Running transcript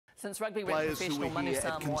Since rugby went Players professional, who money were here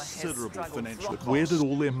had Samoa has considerable struggled. financial. Where did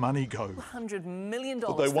all their money go? $100 million.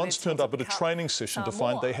 But they once turned up at a training session to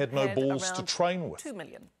find they had no balls to train with. $2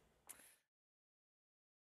 million.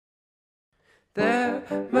 There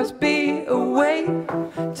must be a way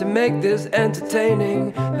to make this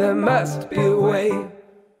entertaining. There must be a way.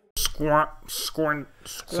 So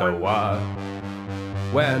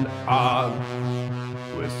when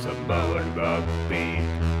on with Samoan Rugby.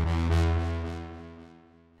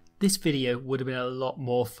 This video would have been a lot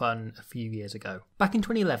more fun a few years ago. Back in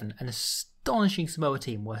 2011, an astonishing Samoa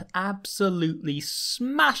team were absolutely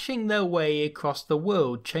smashing their way across the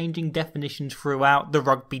world, changing definitions throughout the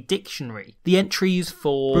rugby dictionary. The entries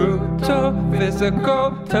for brutal,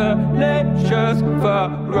 physical, tenacious,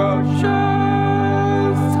 ferocious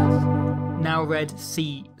now read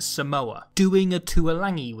see Samoa. Doing a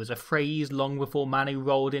tuolangi was a phrase long before Manu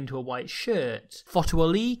rolled into a white shirt.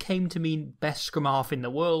 Fotuali came to mean best scrum half in the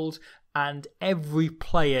world, and every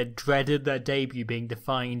player dreaded their debut being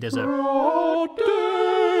defined as a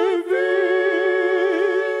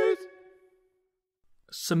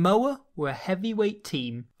Samoa were a heavyweight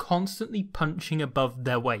team constantly punching above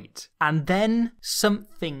their weight. And then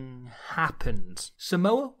something happened.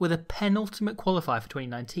 Samoa were the penultimate qualifier for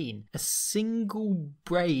 2019, a single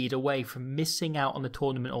braid away from missing out on the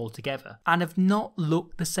tournament altogether, and have not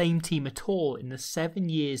looked the same team at all in the 7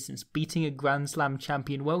 years since beating a Grand Slam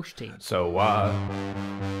champion Welsh team. So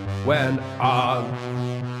when on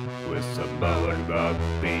with Samoan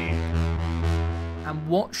Rugby. And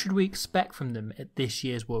what should we expect from them at this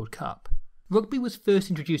year's World Cup? Rugby was first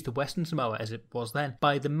introduced to Western Samoa, as it was then,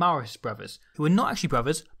 by the Maurice brothers, who were not actually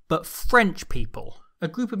brothers, but French people. A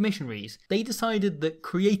group of missionaries. They decided that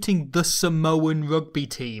creating the Samoan rugby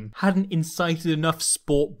team hadn't incited enough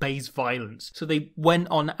sport-based violence, so they went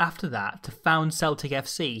on after that to found Celtic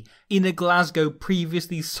FC in a Glasgow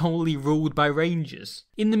previously solely ruled by Rangers.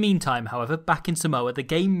 In the meantime, however, back in Samoa, the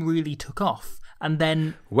game really took off. And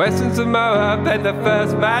then Western Samoa played their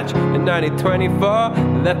first match in 1924.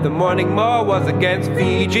 Left the morning more was against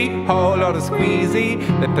Fiji. Whole lot of squeezy.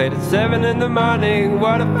 They played at 7 in the morning.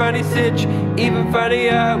 What a funny sitch. Even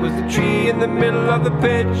funnier was the tree in the middle of the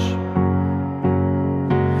pitch.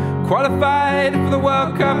 Qualified for the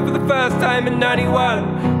World Cup for the first time in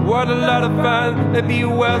 91. What a lot of fun. They beat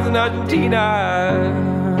Wales and Argentina.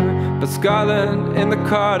 But Scotland in the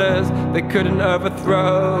quarters they couldn't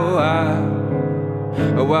overthrow.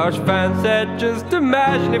 A Welsh fan said, just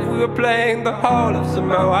imagine if we were playing the whole of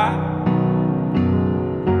Samoa.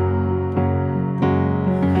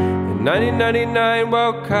 In 1999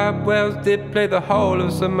 World Cup, Wales did play the whole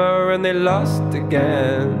of Samoa and they lost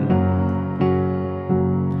again.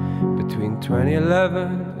 Between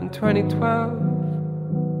 2011 and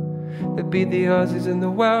 2012, they beat the Aussies and the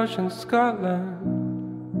Welsh and Scotland.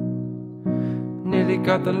 Nearly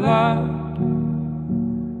got the lot,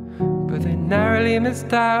 but they narrowly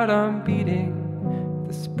missed out on beating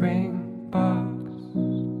the Springboks.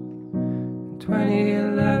 In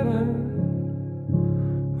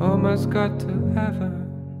 2011, almost got to heaven.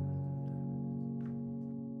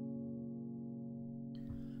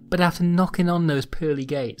 But after knocking on those pearly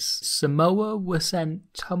gates, Samoa were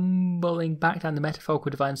sent tumbling back down the metaphorical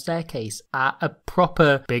divine staircase at a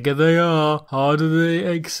proper bigger they are, harder they,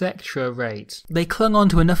 etc. rate. They clung on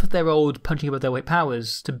to enough of their old punching above their weight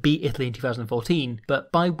powers to beat Italy in 2014,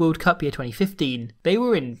 but by World Cup year 2015, they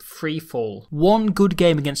were in free fall. One good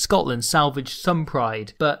game against Scotland salvaged some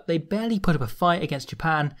pride, but they barely put up a fight against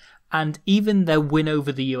Japan, and even their win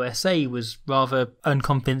over the USA was rather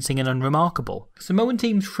unconvincing and unremarkable. Samoan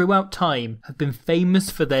teams throughout time have been famous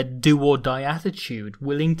for their do-or-die attitude,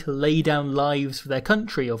 willing to lay down lives for their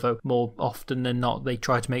country, although more often than not they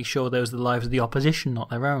try to make sure those are the lives of the opposition, not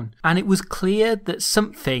their own. And it was clear that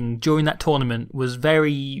something during that tournament was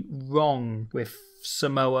very wrong with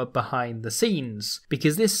Samoa behind the scenes,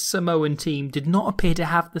 because this Samoan team did not appear to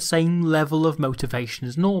have the same level of motivation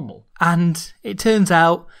as normal. And it turns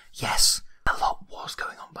out, yes, a lot was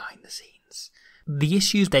going on behind the scenes. The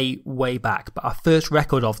issues date way back, but our first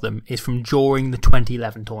record of them is from during the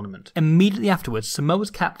 2011 tournament. Immediately afterwards, Samoa's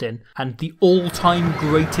captain and the all-time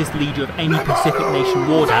greatest leader of any Pacific nation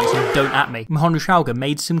war dancing, Don't At Me, Mahonri Shauga,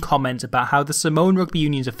 made some comments about how the Samoan Rugby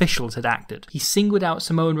Union's officials had acted. He singled out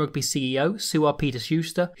Samoan Rugby CEO, Suar Peter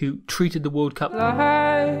Schuster, who treated the World Cup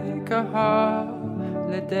like a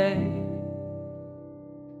holiday,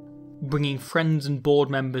 bringing friends and board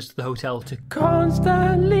members to the hotel to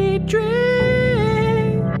constantly drink.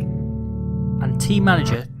 And team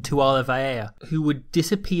manager Tuala Vaea, who would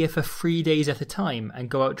disappear for 3 days at a time and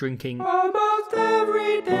go out drinking almost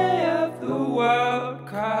every day of the World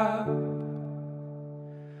Cup.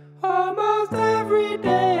 every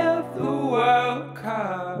day of the World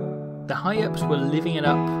Cup. The high-ups were living it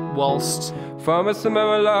up whilst former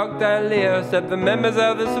Samoa lockdown Leo said the members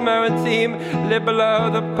of the Samoan team live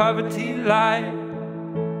below the poverty line.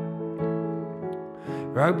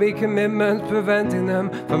 Rugby commitments preventing them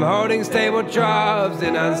from holding stable jobs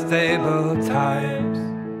in unstable times.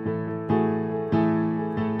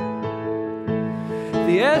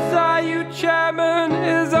 The SIU chairman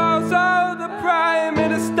is also the Prime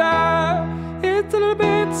Minister. It's a little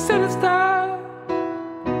bit sinister.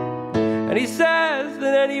 And he says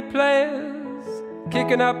that any players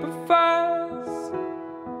kicking up a fuss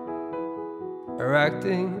are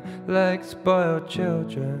acting like spoiled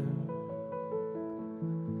children.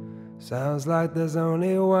 Sounds like there's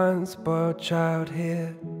only one spoiled child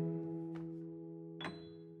here.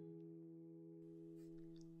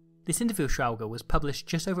 This interview with Schwalger was published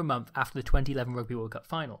just over a month after the 2011 Rugby World Cup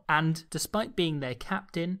final, and despite being their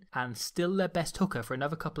captain and still their best hooker for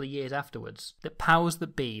another couple of years afterwards, the powers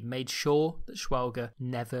that be made sure that Schwalger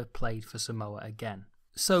never played for Samoa again.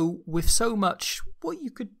 So, with so much what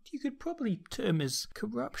you could probably term as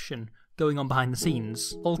corruption going on behind the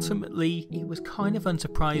scenes, ultimately it was kind of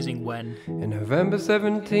unsurprising when, in November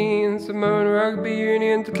 17, Samoan Rugby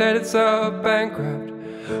Union declared itself bankrupt.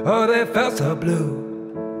 Oh, they felt so blue.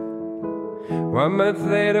 1 month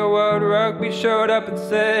later, World Rugby showed up and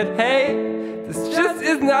said, hey, this just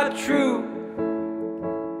is not true.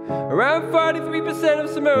 Around 43% of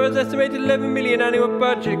Samoa's estimated 11 million annual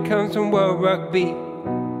budget comes from World Rugby.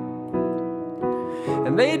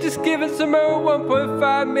 And they had just given Samoa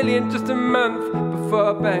 1.5 million just a month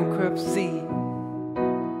before bankruptcy.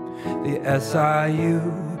 The SIU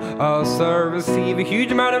also receive a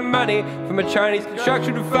huge amount of money from a Chinese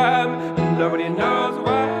construction firm, and nobody knows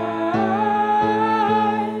why.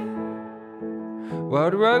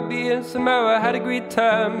 World Rugby and Samoa had agreed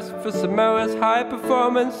terms for Samoa's high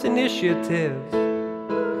performance initiatives.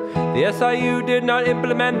 The SIU did not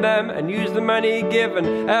implement them and used the money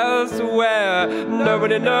given elsewhere.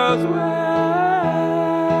 Nobody knows where.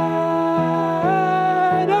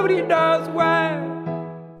 Nobody knows where.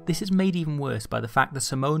 This is made even worse by the fact that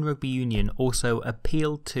Samoan Rugby Union also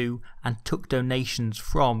appealed to and took donations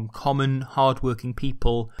from common, hard-working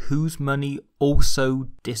people whose money also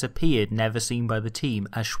disappeared, never seen by the team,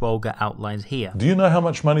 as Schwalger outlines here. Do you know how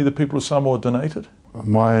much money the people of Samoa donated?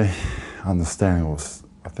 My understanding was,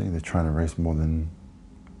 I think they're trying to raise more than,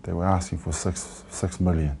 they were asking for 6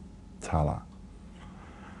 million tala.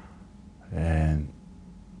 And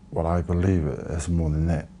what I believe is more than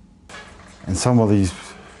that. And some of these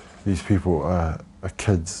people are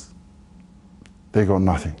kids, they got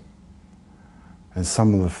nothing. And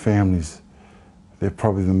some of the families, they're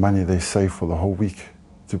probably the money they save for the whole week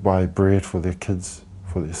to buy bread for their kids,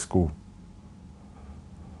 for their school.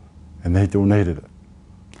 And they donated it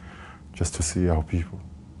just to see our people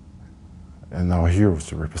and our heroes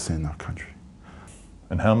to represent our country.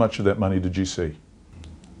 And how much of that money did you see?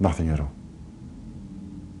 Nothing at all.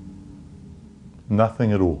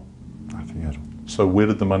 Nothing at all? Nothing at all. So where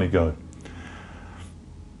did the money go?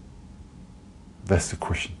 That's the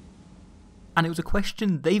question. And it was a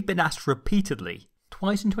question they've been asked repeatedly.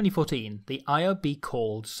 Twice in 2014, the IRB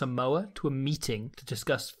called Samoa to a meeting to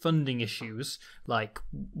discuss funding issues, like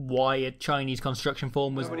why a Chinese construction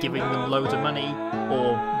firm was giving them loads of money,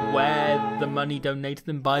 or where the money donated to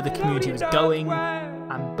them by the community was going.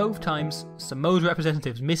 And both times, Samoa's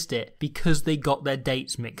representatives missed it because they got their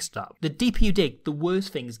dates mixed up. The deeper you dig, the worse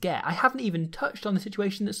things get. I haven't even touched on the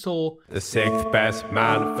situation that saw the 6th best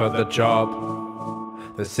man for the job.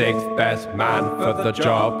 The 6th best man for the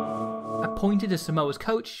job. Appointed as Samoa's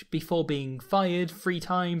coach before being fired 3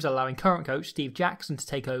 times, allowing current coach Steve Jackson to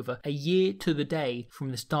take over a year to the day from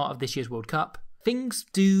the start of this year's World Cup. Things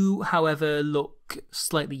do, however, look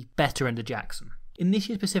slightly better under Jackson. In this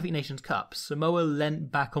year's Pacific Nations Cup, Samoa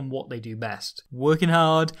leant back on what they do best, working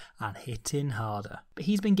hard and hitting harder. But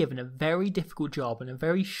he's been given a very difficult job in a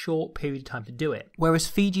very short period of time to do it. Whereas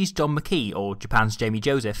Fiji's John McKee, or Japan's Jamie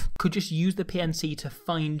Joseph, could just use the PNC to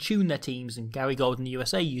fine-tune their teams, and Gary Gold in the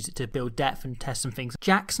USA used it to build depth and test some things.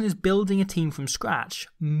 Jackson is building a team from scratch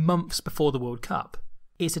months before the World Cup.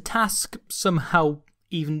 It's a task somehow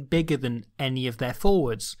even bigger than any of their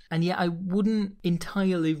forwards. And yet I wouldn't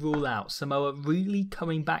entirely rule out Samoa really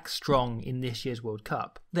coming back strong in this year's World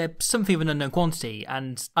Cup. They're something of an unknown quantity,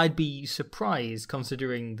 and I'd be surprised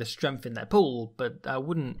considering the strength in their pool, but I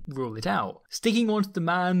wouldn't rule it out. Sticking on to the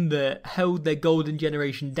man that held their golden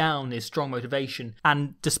generation down is strong motivation,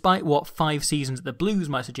 and despite what 5 seasons at the Blues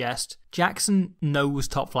might suggest, Jackson knows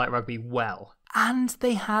top flight rugby well. And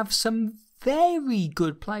they have some very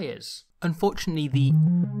good players. Unfortunately, the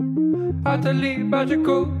utterly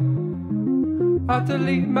magical,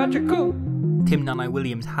 utterly magical. Tim Nanai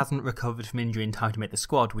Williams hasn't recovered from injury in time to make the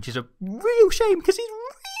squad, which is a real shame because he's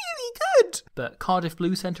really good. But Cardiff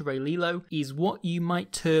Blue centre Ray Lilo is what you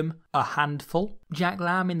might term a handful. Jack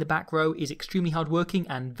Lamb in the back row is extremely hardworking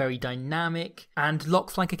and very dynamic. And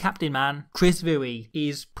lock flanker captain man, Chris Viry,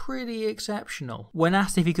 is pretty exceptional. When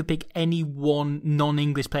asked if he could pick any one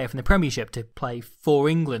non-English player from the Premiership to play for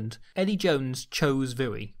England, Eddie Jones chose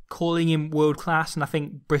Viry, calling him world class, and I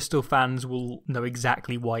think Bristol fans will know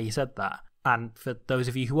exactly why he said that. And for those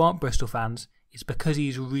of you who aren't Bristol fans, it's because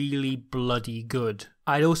he's really bloody good.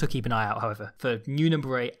 I'd also keep an eye out, however, for new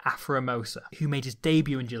number 8, Aframosa, who made his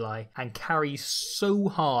debut in July and carries so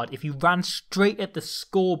hard. If he ran straight at the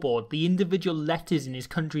scoreboard, the individual letters in his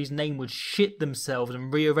country's name would shit themselves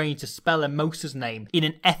and rearrange to spell Hermosa's name in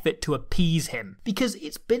an effort to appease him. Because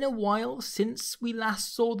it's been a while since we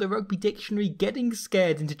last saw the Rugby Dictionary getting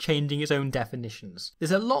scared into changing its own definitions.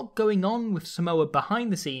 There's a lot going on with Samoa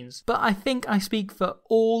behind the scenes, but I think I speak for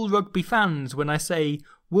all rugby fans when I say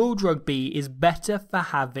World Rugby is better for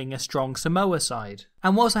having a strong Samoa side.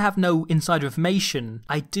 And whilst I have no insider information,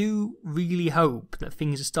 I do really hope that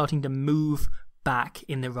things are starting to move back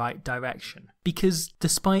in the right direction. Because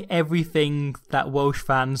despite everything that Welsh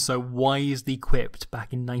fans so wisely quipped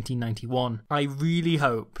back in 1991, I really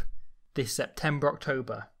hope this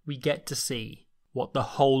September-October we get to see what the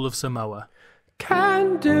whole of Samoa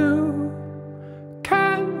can do,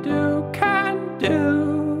 can do, can do.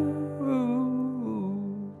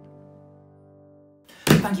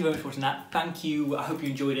 Thank you very much for watching that. Thank you, I hope you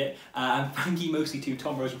enjoyed it. And thank you mostly to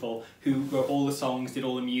Tom Rosenthal, who wrote all the songs, did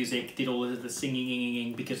all the music, did all of the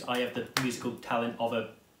singing, because I have the musical talent of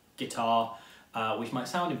a guitar, which might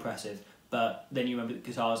sound impressive, but then you remember that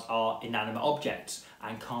guitars are inanimate objects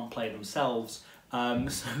and can't play themselves.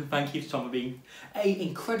 So thank you to Tom for being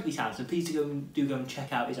incredibly talented. Please do go and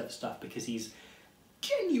check out his other stuff, because he's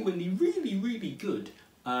genuinely really, really good.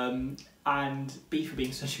 And B, for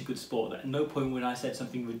being such a good sport that at no point when I said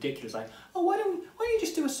something ridiculous like, oh, why don't you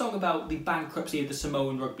just do a song about the bankruptcy of the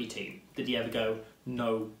Samoan Rugby team, did he ever go,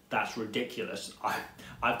 no, that's ridiculous,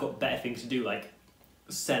 I've got better things to do, like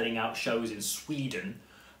selling out shows in Sweden.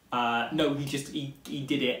 No, he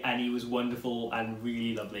did it, and he was wonderful and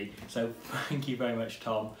really lovely. So thank you very much,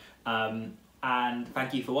 Tom. And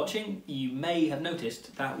thank you for watching. You may have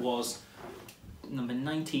noticed that was number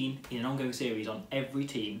 19 in an ongoing series on every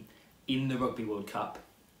team in the Rugby World Cup.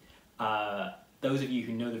 Those of you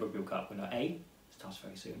who know the Rugby World Cup will know A, starts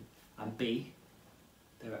very soon, and B,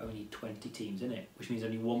 there are only 20 teams in it, which means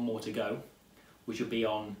only one more to go, which will be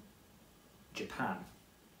on Japan.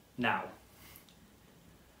 Now,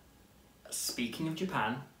 speaking of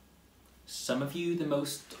Japan, some of you, the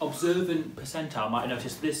most observant percentile, might have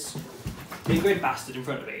noticed this big red bastard in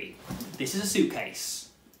front of me. This is a suitcase.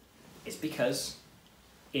 It's because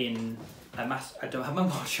in I don't have my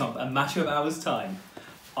watch on, but a matter of hours' time,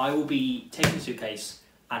 I will be taking the suitcase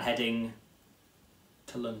and heading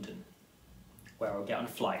to London, where I'll get on a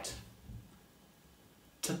flight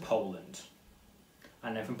to Poland.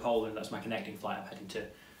 And then from Poland, that's my connecting flight, I'm heading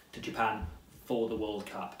to Japan for the World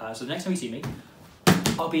Cup. So the next time you see me,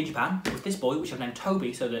 I'll be in Japan with this boy, which I've named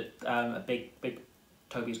Toby, so that a big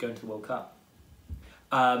Toby's going to the World Cup.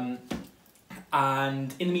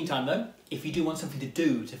 And in the meantime though, if you do want something to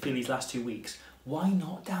do to fill these last 2 weeks, why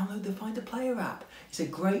not download the Find a Player app? It's a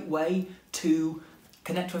great way to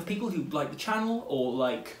connect with people who like the channel or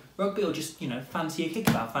like rugby, or just, you know, fancy a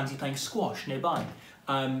kickabout, fancy playing squash nearby.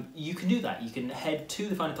 You can do that. You can head to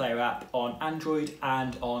the Find a Player app on Android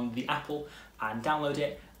and on the Apple and download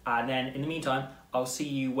it. And then in the meantime, I'll see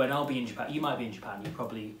you when I'll be in Japan. You might be in Japan.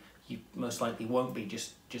 You most likely won't be,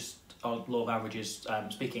 just on law of averages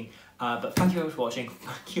speaking. But thank you very much for watching.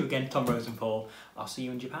 Thank you again, Tom Rosenthal. I'll see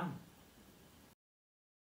you in Japan.